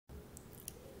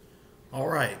All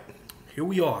right, here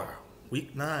we are,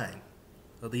 week 9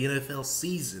 of the NFL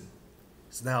season.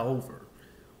 It's now over.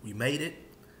 We made it,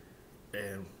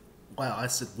 and wow, I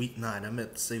said week 9. I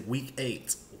meant to say week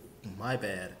 8. My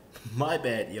bad. My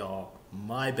bad, y'all.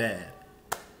 My bad.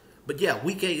 But yeah,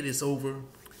 week 8 is over,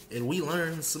 and we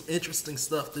learned some interesting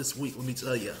stuff this week. Let me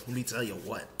tell you. Let me tell you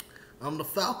what. The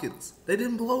Falcons, they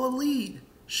didn't blow a lead.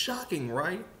 Shocking,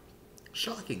 right?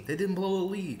 Shocking. They didn't blow a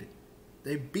lead.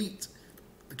 They beat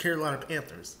the Carolina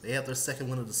Panthers. They have their second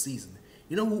win of the season.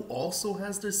 You know who also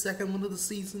has their second win of the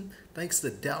season? Thanks to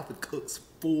Dalvin Cook's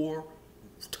 4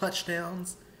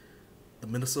 touchdowns, the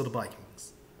Minnesota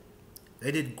Vikings.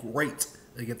 They did great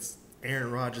against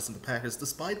Aaron Rodgers and the Packers,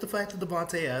 despite the fact that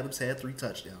Devontae Adams had 3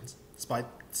 touchdowns.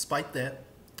 Despite that,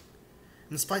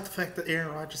 and despite the fact that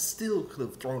Aaron Rodgers still could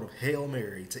have thrown a Hail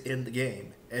Mary to end the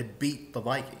game and beat the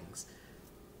Vikings.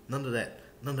 None of that.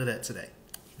 None of that today.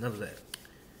 None of that.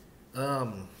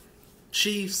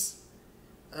 Chiefs,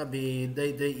 I mean,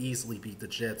 they easily beat the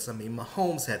Jets. I mean,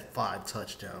 Mahomes had 5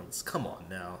 touchdowns. Come on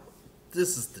now.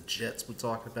 This is the Jets we're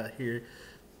talking about here.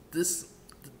 This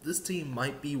team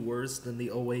might be worse than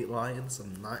the '08 Lions.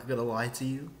 I'm not going to lie to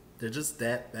you. They're just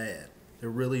that bad. They're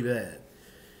really bad.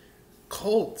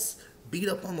 Colts beat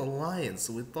up on the Lions,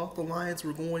 so we thought the Lions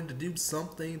were going to do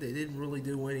something. They didn't really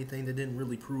do anything. They didn't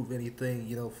really prove anything.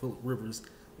 You know, Phillip Rivers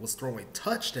was throwing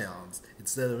touchdowns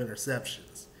instead of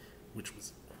interceptions, which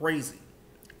was crazy.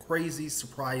 Crazy,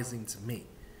 surprising to me.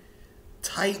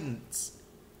 Titans.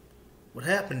 What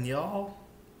happened, y'all?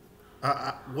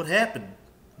 What happened?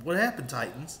 What happened,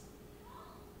 Titans?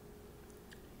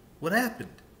 What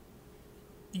happened?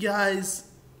 You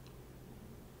guys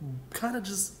kind of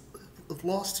just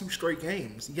lost 2 straight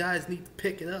games. You guys need to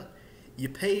pick it up. You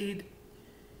paid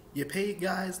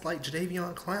guys like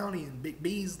Jadeveon Clowney and Vic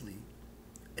Beasley,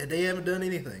 and they haven't done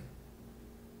anything.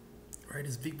 Right?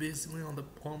 Is Vic Beasley on the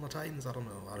Titans? I don't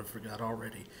know. I forgot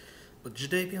already. But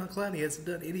Jadeveon Clowney hasn't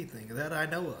done anything that I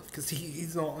know of because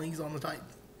he's on the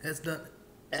Titans. Has done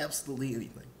absolutely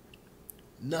anything.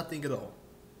 Nothing at all.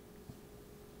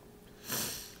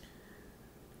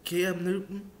 Cam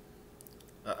Newton,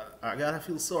 I gotta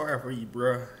feel sorry for you,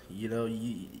 bruh. You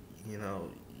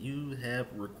have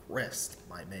regressed,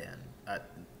 my man.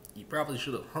 You probably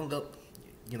should have hung up,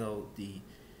 the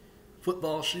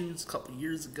football shoes a couple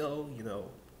years ago.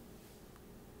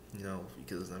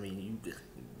 Because I mean,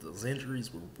 those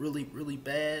injuries were really, really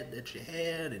bad that you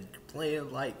had, and you're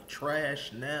playing like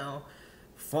trash now.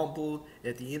 Fumbled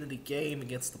at the end of the game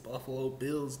against the Buffalo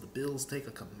Bills. The Bills take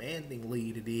a commanding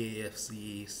lead in the AFC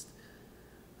East.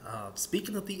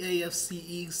 Speaking of the AFC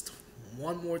East,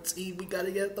 one more team we gotta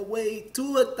get the way.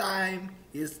 Tua time.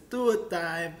 It's Tua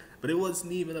time. But it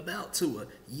wasn't even about Tua.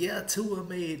 Yeah, Tua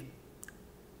made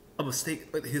a mistake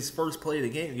at his first play of the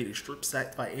game, getting strip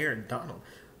sacked by Aaron Donald.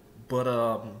 But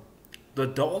the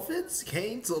Dolphins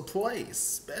came to play.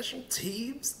 Special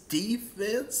teams,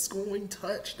 defense, scoring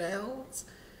touchdowns.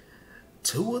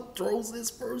 Tua throws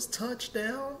his first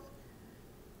touchdown.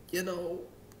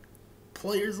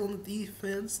 Players on the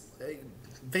defense, like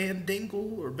Van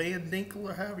Dinkle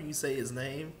or however you say his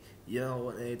name,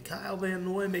 and Kyle Van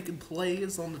Noy making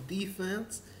plays on the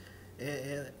defense,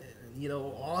 and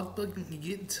Ogba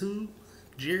getting to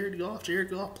Jared Goff.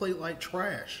 Jared Goff played like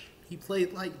trash. He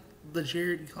played like the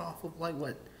Jared Goff of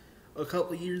a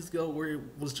couple of years ago, where it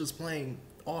was just playing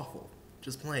awful,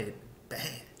 just playing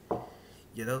bad,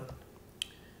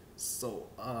 So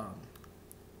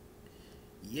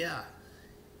yeah,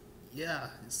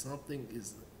 something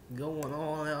is going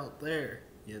on out there,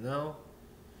 in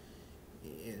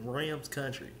Rams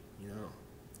country, You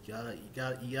guys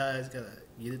gotta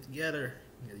get it together.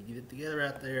 You gotta get it together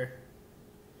out there.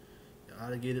 You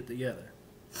gotta get it together.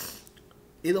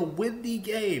 In a windy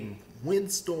game,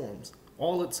 windstorms,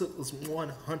 all it took was one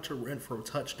Hunter Renfrow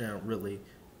touchdown, really,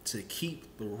 to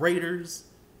keep the Raiders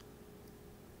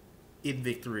in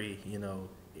victory,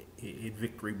 in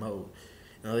victory mode.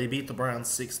 They beat the Browns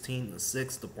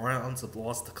 16-6. The Browns have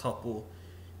lost a couple,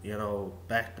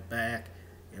 back to back.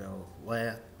 The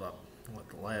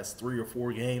last 3 or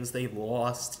 4 games they've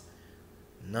lost.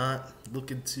 Not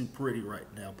looking too pretty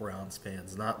right now, Browns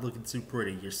fans. Not looking too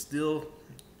pretty. You're still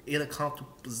in a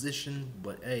comfortable position,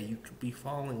 but hey, you could be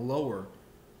falling lower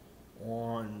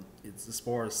as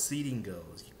far as seeding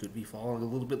goes. You could be falling a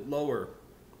little bit lower,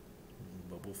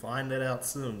 but we'll find that out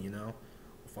soon. We'll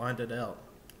find it out.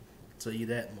 I'll tell you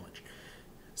that much.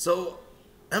 So,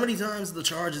 how many times are the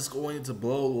Chargers going to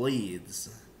blow leads?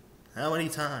 How many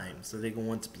times are they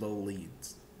going to blow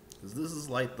leads? Because this is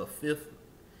like the 4th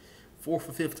or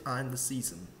 5th time this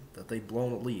season that they've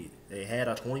blown a lead. They had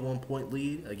a 21-point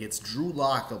lead against Drew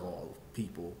Lock, of all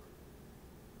people,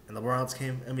 And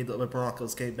the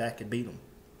Broncos came back and beat them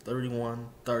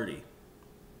 31-30. You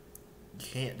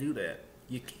can't do that.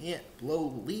 You can't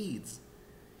blow leads.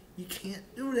 You can't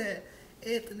do that.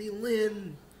 Anthony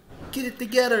Lynn, get it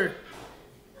together.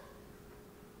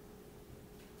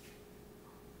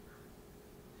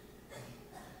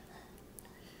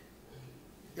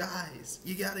 Guys,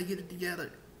 you gotta get it together.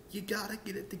 You gotta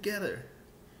get it together.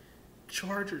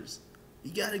 Chargers,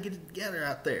 you gotta get it together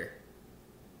out there.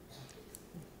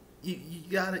 You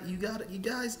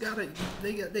guys gotta,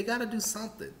 they gotta do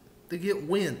something to get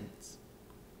wins.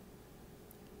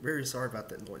 Very sorry about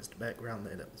that noise in the background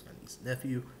there. That was my niece's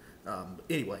nephew.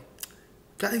 Anyway,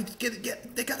 they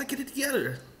gotta get it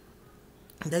together.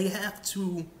 They have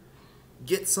to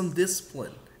get some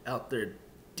discipline out there.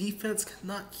 Defense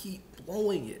cannot keep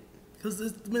blowing it, because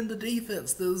it's been the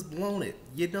defense that has blown it.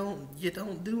 You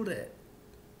don't do that.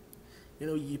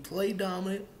 You play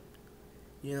dominant.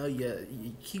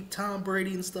 You keep Tom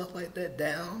Brady and stuff like that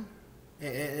down,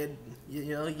 and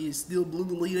you still blew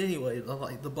the lead anyway.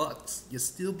 Like the Bucks, you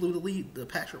still blew the lead. The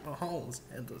Patrick Mahomes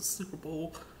and the Super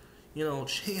Bowl,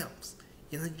 champs.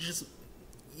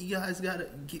 You guys gotta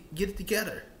get it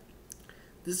together.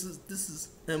 This is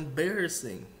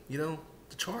embarrassing. The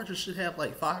Chargers should have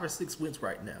like 5 or 6 wins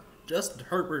right now. Justin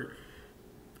Herbert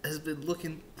has been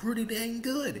looking pretty dang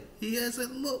good. He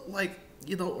hasn't looked like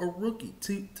a rookie,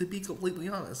 to be completely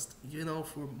honest,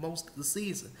 for most of the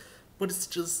season. But it's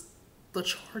just the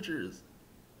Chargers.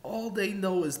 All they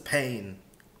know is pain.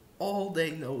 All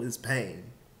they know is pain.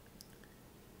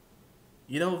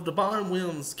 If Devon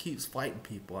Williams keeps fighting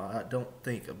people, I don't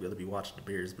think I'm going to be watching the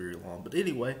Bears very long. But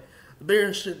anyway, the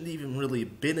Bears shouldn't even really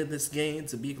have been in this game,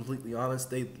 to be completely honest.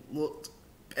 They looked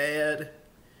bad,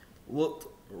 looked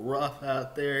rough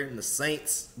out there, and the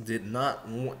Saints did not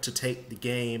want to take the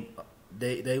game.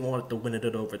 They wanted to win it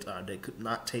in overtime. They could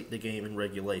not take the game in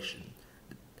regulation.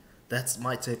 That's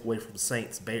my takeaway from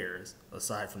Saints Bears.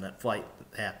 Aside from that fight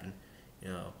that happened,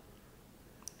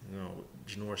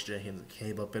 Janoris Jenkins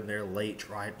came up in there late,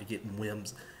 tried to get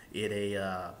Wims in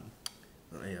a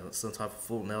some type of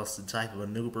full Nelson type of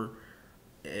maneuver.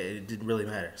 It didn't really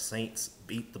matter. Saints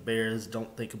beat the Bears.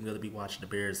 Don't think I'm going to be watching the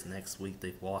Bears next week.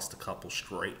 They've lost a couple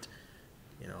straight.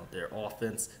 Their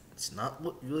offense, it's not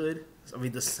look good.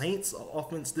 The Saints'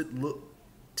 offense didn't look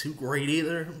too great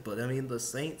either. But, the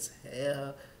Saints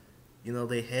have,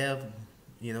 they have,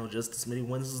 just as many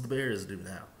wins as the Bears do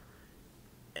now.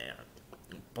 And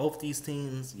both these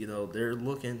teams, they're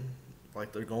looking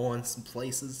like they're going some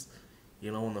places,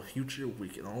 in the future. We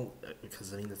can all,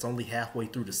 because, it's only halfway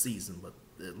through the season, but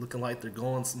they're looking like they're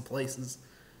going some places.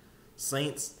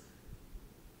 Saints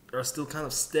are still kind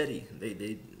of steady.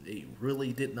 They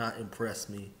really did not impress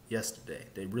me yesterday.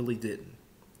 They really didn't.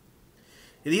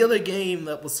 The other game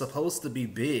that was supposed to be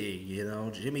big,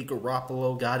 Jimmy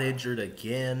Garoppolo got injured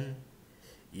again.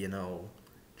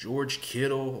 George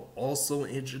Kittle also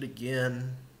injured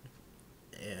again.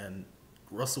 And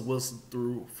Russell Wilson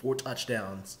threw 4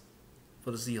 touchdowns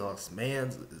for the Seahawks.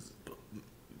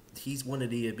 He's winning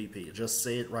the MVP. Just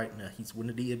say it right now. He's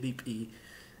winning the MVP.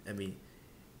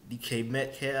 DK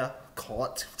Metcalf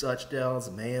caught 2 touchdowns.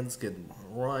 Mans could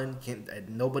run.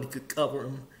 Nobody could cover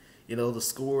him. The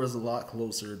score is a lot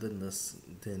closer than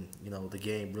the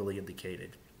game really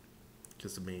indicated.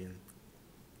 Because,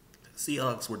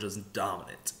 Seahawks were just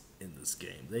dominant in this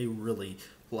game. They really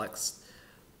flexed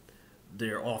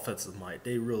their offensive might.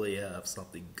 They really have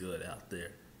something good out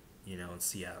there, in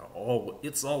Seattle.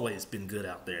 It's always been good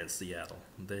out there in Seattle.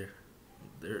 They're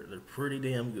pretty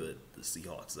damn good. The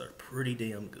Seahawks are pretty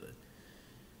damn good.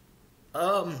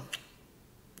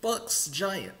 Bucks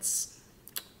Giants.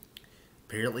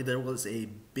 Apparently there was a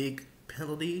big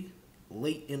penalty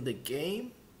late in the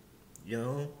game.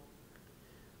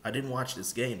 I didn't watch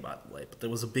this game, by the way, but there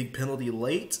was a big penalty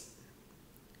late.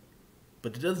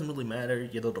 But it doesn't really matter.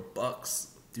 The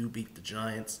Bucks do beat the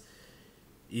Giants.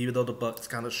 Even though the Bucks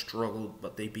kind of struggled,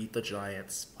 but they beat the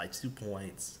Giants by 2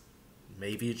 points.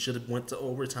 Maybe it should have went to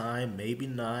overtime, maybe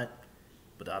not,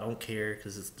 but I don't care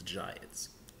because it's the Giants.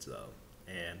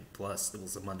 And plus it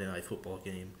was a Monday Night Football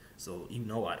game, so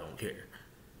I don't care.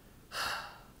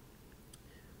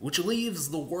 Which leaves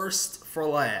the worst for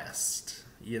last.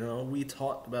 We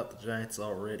talked about the Giants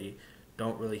already.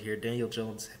 Don't really hear. Daniel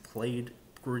Jones played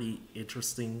pretty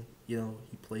interesting. He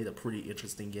played a pretty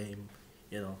interesting game,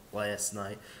 last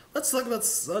night. Let's talk about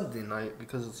Sunday night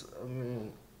because,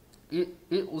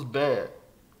 it was bad.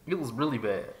 It was really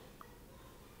bad.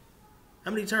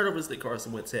 How many turnovers did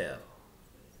Carson Wentz have?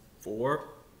 4?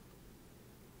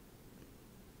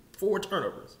 4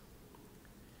 turnovers.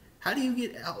 How do you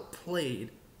get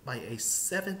outplayed by a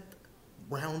 7th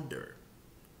rounder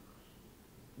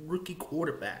rookie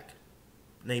quarterback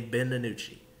named Ben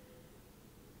DiNucci.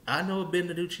 I know Ben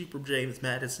DiNucci from James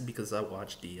Madison because I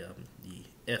watched the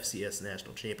FCS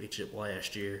National Championship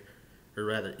last year, or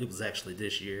rather, it was actually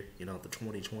this year. You know, the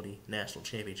 2020 National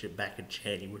Championship back in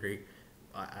January.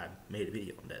 I made a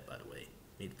video on that, by the way.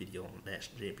 Made a video on the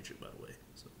National Championship, by the way.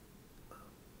 So,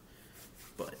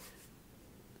 but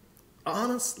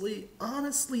honestly,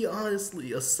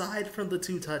 aside from the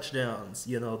 2 touchdowns,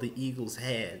 you know, the Eagles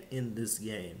had in this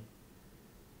game,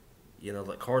 you know,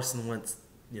 that Carson Wentz,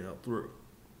 you know, threw.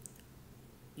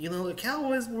 You know, the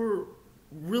Cowboys were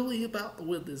really about to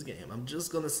win this game. I'm just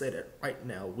going to say that right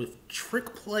now. With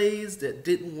trick plays that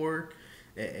didn't work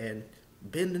and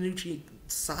Ben DiNucci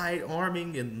side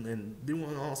arming and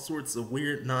doing all sorts of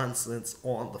weird nonsense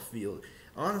on the field.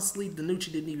 Honestly,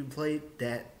 DiNucci didn't even play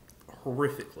that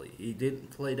horrifically. He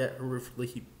didn't play that horrifically.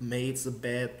 He made some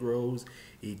bad throws.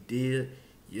 He did,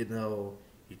 you know,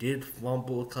 he did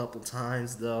fumble a couple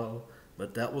times though.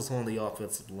 But that was on the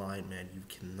offensive line, man.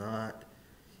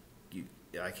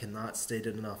 I cannot state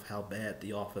it enough how bad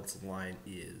the offensive line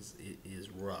is. It is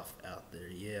rough out there.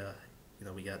 Yeah, you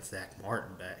know, we got Zach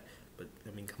Martin back, but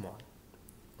I mean, come on.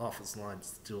 Offensive line is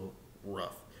still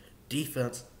rough.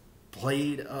 Defense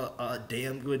played a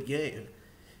damn good game.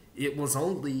 It was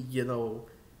only, you know,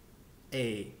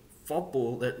 a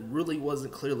fumble that really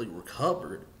wasn't clearly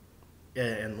recovered,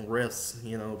 and the refs,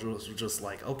 you know, just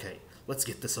like, okay, let's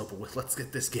get this over with. Let's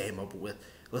get this game over with.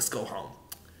 Let's go home.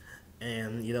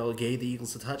 And, you know, it gave the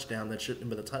Eagles a touchdown that shouldn't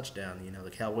have been a touchdown. You know, the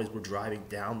Cowboys were driving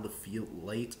down the field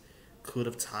late, could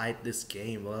have tied this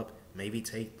game up, maybe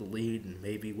take the lead, and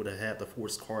maybe would have had to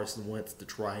force Carson Wentz to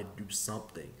try and do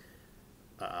something.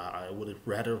 I would have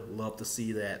rather loved to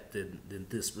see that than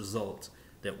this result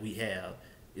that we have.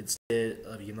 Instead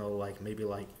of, you know, like maybe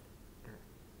like,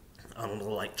 I don't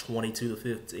know, like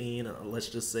 22-15, let's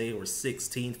just say, or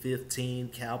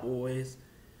 16-15 Cowboys,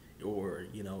 or,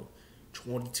 you know,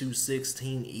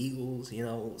 22-16 Eagles, you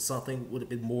know, something would have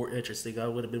been more interesting. I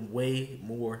would have been way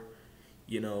more,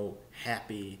 you know,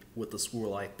 happy with a score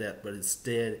like that. But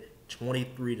instead,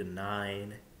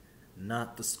 23-9,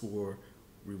 not the score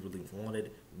we really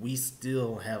wanted. We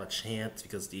still have a chance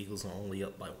because the Eagles are only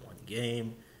up by 1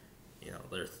 game. You know,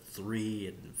 they're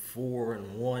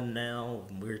 3-4-1 now,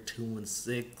 and we're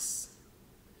 2-6.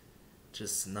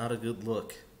 Just not a good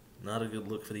look. Not a good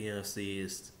look for the NFC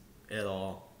East at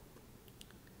all.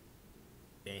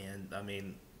 And, I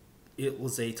mean, it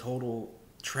was a total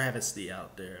travesty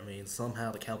out there. I mean,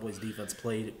 somehow the Cowboys defense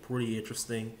played pretty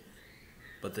interesting,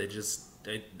 but they just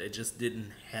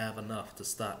didn't have enough to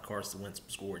stop Carson Wentz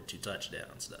from scoring 2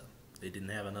 touchdowns, though. They didn't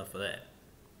have enough of that.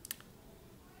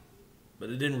 But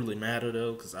it didn't really matter,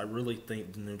 though, because I really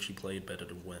think DiNucci played better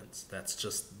than Wentz. That's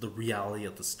just the reality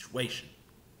of the situation.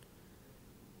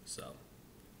 So,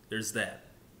 there's that.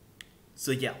 So,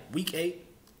 yeah, Week 8,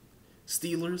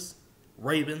 Steelers,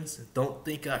 Ravens. Don't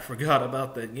think I forgot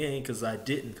about that game, because I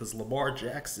didn't, because Lamar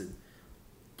Jackson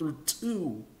threw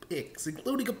 2 picks,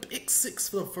 including a pick 6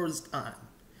 for the first time.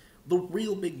 The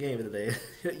real big game of the day.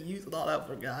 You thought I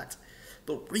forgot.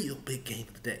 The real big game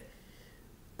of the day.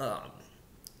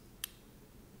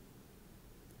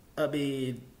 I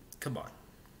mean, come on.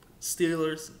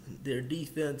 Steelers, their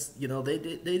defense, you know, they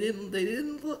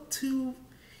didn't look too,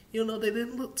 you know, they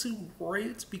didn't look too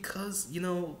great because,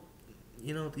 the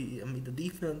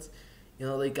defense, you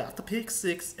know, they got the pick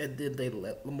 6 and then they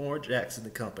let Lamar Jackson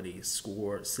and company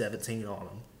score 17 on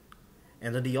them.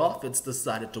 And then the offense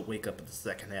decided to wake up in the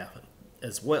second half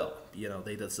as well. You know,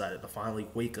 they decided to finally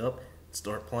wake up and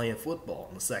start playing football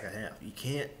in the second half. You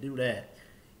can't do that.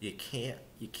 You can't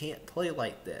play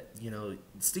like that. You know,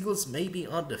 Steelers may be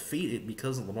undefeated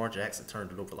because Lamar Jackson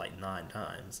turned it over like 9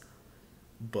 times.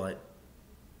 But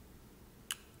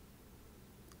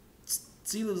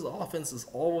Steelers' offense has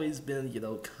always been, you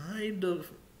know, kind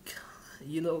of,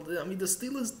 you know, I mean, the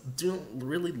Steelers don't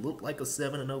really look like a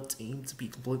 7-0 team, to be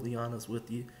completely honest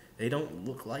with you. They don't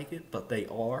look like it, but they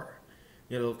are,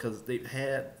 you know, because they've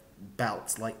had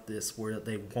bouts like this where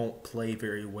they won't play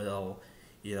very well,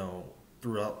 you know,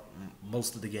 throughout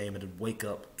most of the game and then wake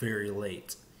up very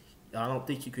late. I don't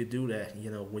think you could do that,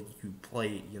 you know, when you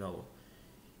play, you know,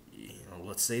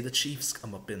 let's say the Chiefs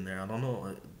come up in there. I don't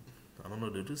know.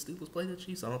 Do the Steelers play the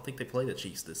Chiefs? I don't think they play the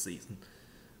Chiefs this season,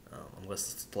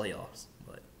 unless it's playoffs.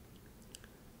 But,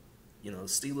 you know, the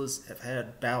Steelers have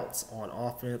had bouts on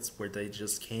offense where they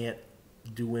just can't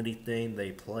do anything.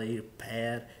 They play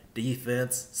bad.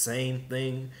 Defense, same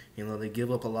thing. You know, they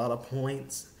give up a lot of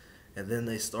points. And then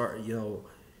they start, you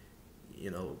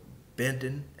know,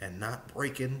 bending and not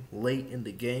breaking late in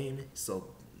the game. So,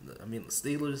 I mean, the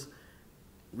Steelers,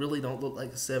 really don't look like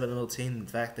a 7-0 team. In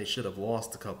fact, they should have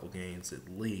lost a couple games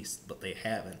at least, but they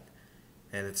haven't.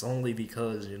 And it's only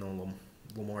because,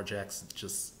 Lamar Jackson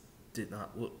just did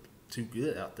not look too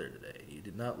good out there today. He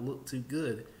did not look too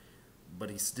good, but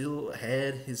he still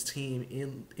had his team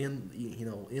in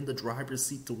the driver's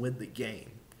seat to win the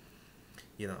game.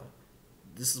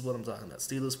 This is what I'm talking about.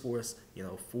 Steelers forced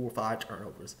 4 or 5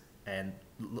 turnovers, and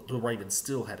the Ravens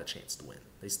still had a chance to win.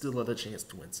 They still had a chance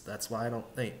to win. So that's why I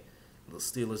don't think the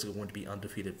Steelers are going to be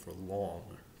undefeated for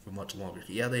much longer.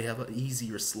 Yeah, they have an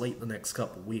easier slate the next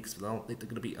couple of weeks, but I don't think they're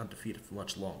going to be undefeated for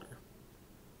much longer.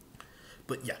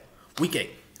 But yeah, week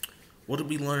 8. What did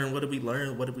we learn? We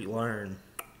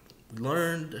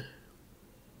learned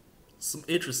some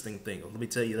interesting things. Let me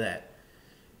tell you that.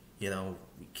 We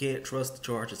can't trust the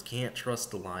Chargers, can't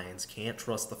trust the Lions, can't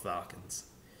trust the Falcons.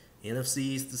 The NFC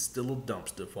East is still a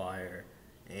dumpster fire.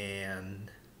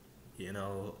 And,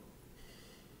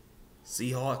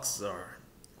 Seahawks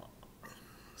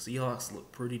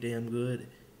look pretty damn good.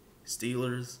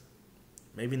 Steelers,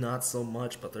 maybe not so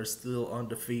much, but they're still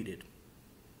undefeated.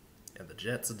 And the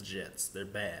Jets are the Jets. They're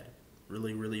bad.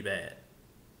 Really, really bad.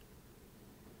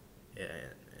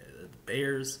 And the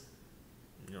Bears,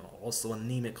 also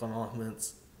anemic on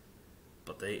offense.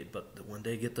 But when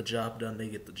they get the job done, they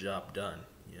get the job done.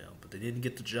 But they didn't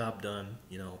get the job done,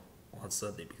 on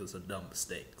Sunday because of dumb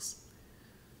mistakes.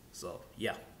 So,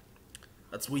 yeah.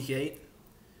 That's week 8.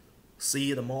 See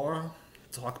you tomorrow.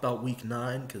 Talk about week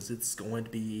 9 because it's going to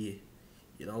be,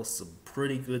 some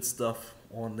pretty good stuff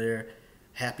on there.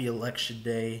 Happy election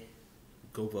day.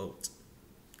 Go vote.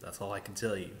 That's all I can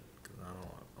tell you. Because I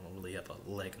don't really have a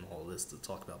leg in all this to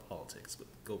talk about politics, but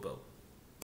go vote.